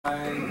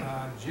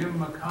Jim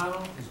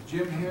McConnell. Is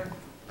Jim here?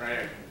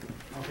 Right.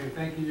 Okay,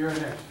 thank you. You're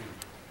next.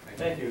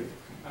 Thank you.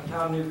 I'm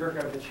Tom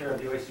Newkirk. I'm the chair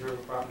of the Oyster River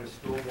Cooperative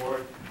School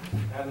Board.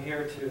 I'm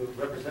here to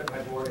represent my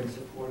board in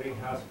supporting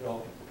House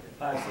Bill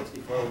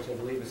 564, which I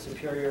believe is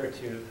superior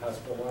to House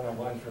Bill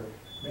 101 for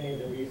many of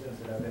the reasons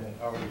that have been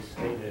already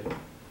stated.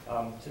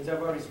 Since I've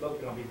already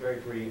spoken, I'll be very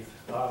brief.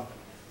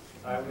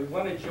 We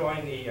want to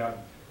join the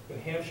New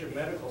Hampshire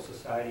Medical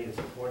Society in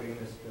supporting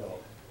this bill.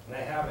 And I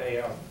have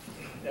a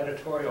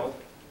editorial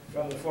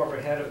from the former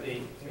head of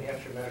the New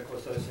Hampshire Medical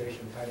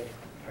Association kind of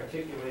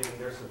articulating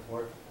their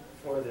support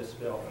for this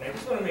bill. And I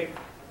just want to make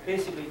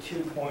basically 2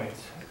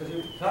 points, because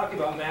we're talking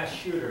about mass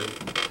shooters.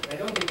 I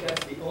don't think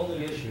that's the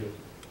only issue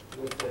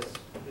with this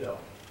bill.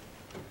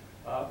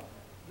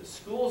 The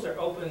schools are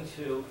open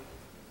to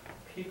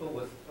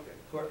people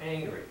who are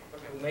angry,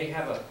 who may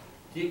have a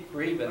deep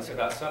grievance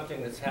about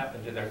something that's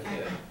happened to their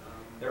kid.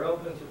 They're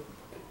open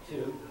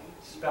to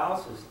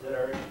spouses that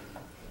are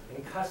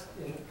in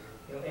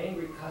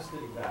angry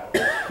custody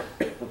battles.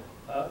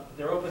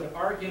 They're open to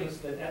arguments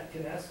that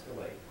can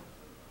escalate.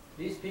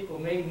 These people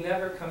may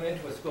never come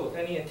into a school with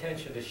any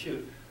intention to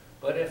shoot,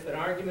 but if an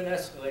argument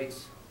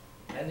escalates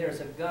and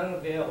there's a gun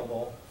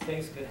available,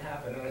 things can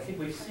happen. And I think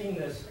we've seen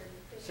this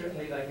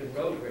certainly like in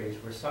road rage,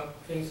 where some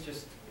things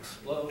just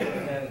explode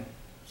and then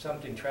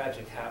something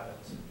tragic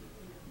happens.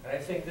 And I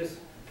think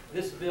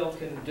this bill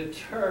can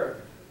deter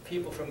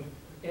people from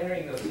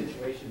entering those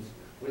situations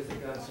with the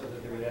gun so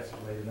that they would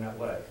escalate in that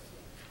way.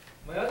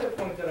 My other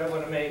point that I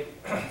want to make,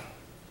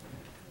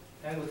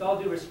 and with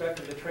all due respect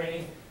to the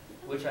training,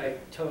 which I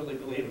totally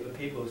believe are the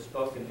people who've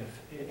spoken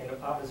in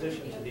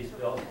opposition to these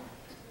bills,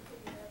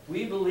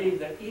 we believe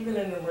that even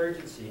in an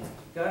emergency,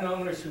 gun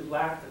owners who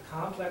lack the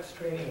complex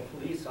training of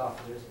police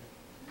officers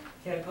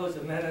can pose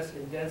a menace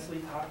in densely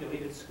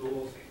populated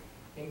schools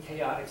in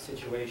chaotic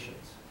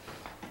situations.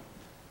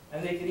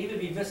 And they can even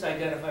be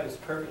misidentified as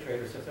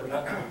perpetrators if there are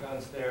multiple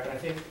guns there. And I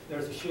think there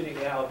was a shooting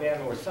in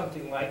Alabama where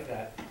something like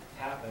that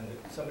happened.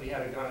 Somebody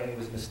had a gun and he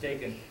was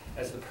mistaken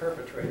as the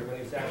perpetrator when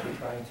he was actually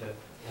trying to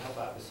help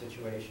out the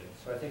situation.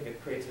 So I think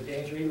it creates a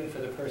danger even for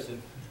the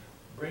person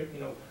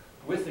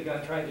with the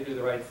gun trying to do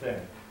the right thing.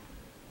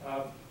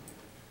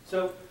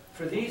 So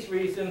for these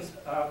reasons,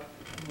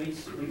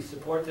 we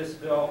support this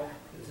bill.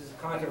 This is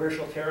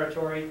controversial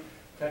territory,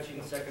 touching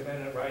the Second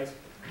Amendment rights.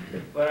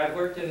 But I've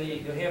worked in the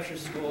New Hampshire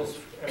schools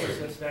ever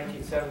since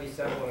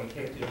 1977 when I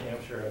came to New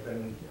Hampshire. I've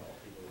been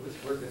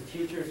worked with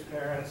teachers,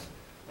 parents,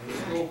 on the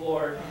school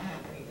board,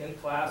 in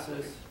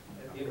classes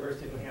at the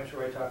University of New Hampshire,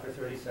 where I taught for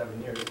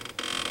 37 years.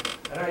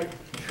 And I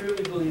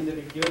truly believe that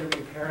if you were to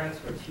be parents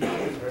or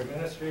teachers or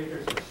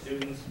administrators or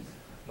students,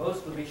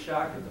 most would be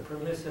shocked at the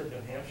permissive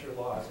New Hampshire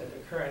laws, at the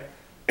current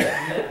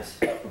mess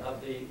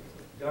of the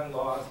gun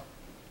laws,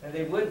 and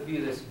they would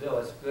view this bill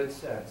as good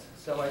sense.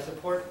 So I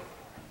support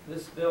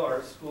this bill.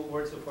 Our school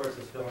board supports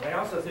this bill. And I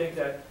also think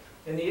that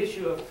in the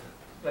issue of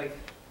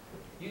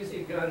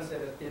using guns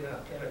in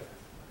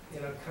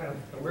a kind of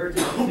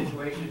emergency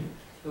situation,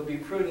 it would be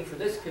prudent for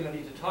this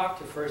committee to talk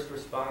to first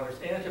responders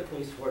and to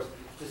police force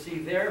to see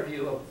their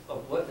view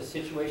of what the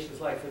situation is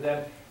like for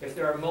them if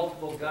there are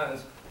multiple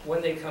guns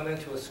when they come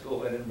into a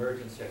school in an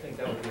emergency. I think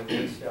that would be a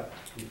good step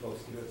for you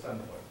folks to do at some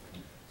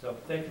point. So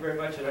thank you very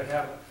much, and I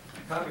have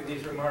a copy of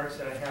these remarks,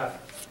 and I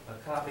have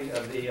a copy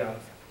of the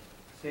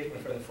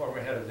statement from the former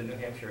head of the New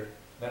Hampshire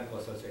Medical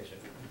Association.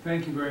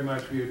 Thank you very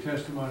much for your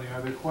testimony.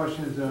 Are there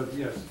questions of,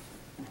 yes,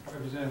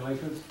 Representative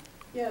Lakers?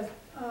 Yes.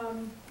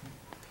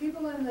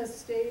 People in the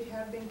state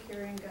have been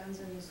carrying guns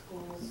in the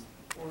schools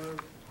for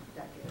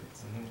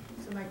decades.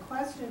 Mm-hmm. So my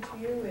question to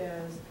you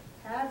is,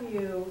 have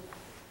you,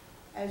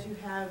 as you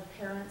have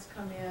parents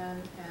come in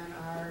and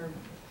are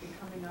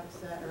becoming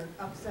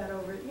upset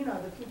over,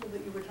 the people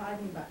that you were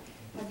talking about,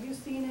 have you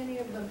seen any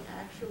of them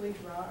actually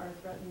draw or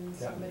threaten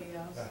somebody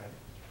else?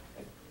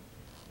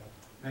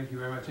 Thank you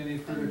very much. Any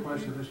further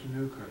questions, Mr.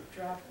 Newkirk?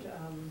 Dropped.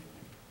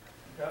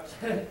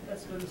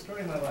 That's been the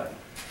story of my life.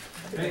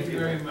 Thank you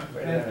very much.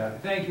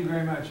 Thank you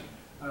very much.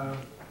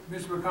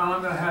 Mr.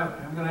 McConnell,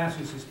 I'm going to ask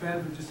you to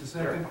suspend for just a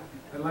second. Sure.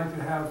 I'd like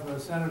to have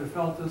Senator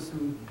Feltus,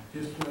 who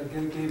just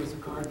gave us a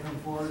card, come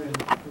forward and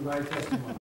provide testimony.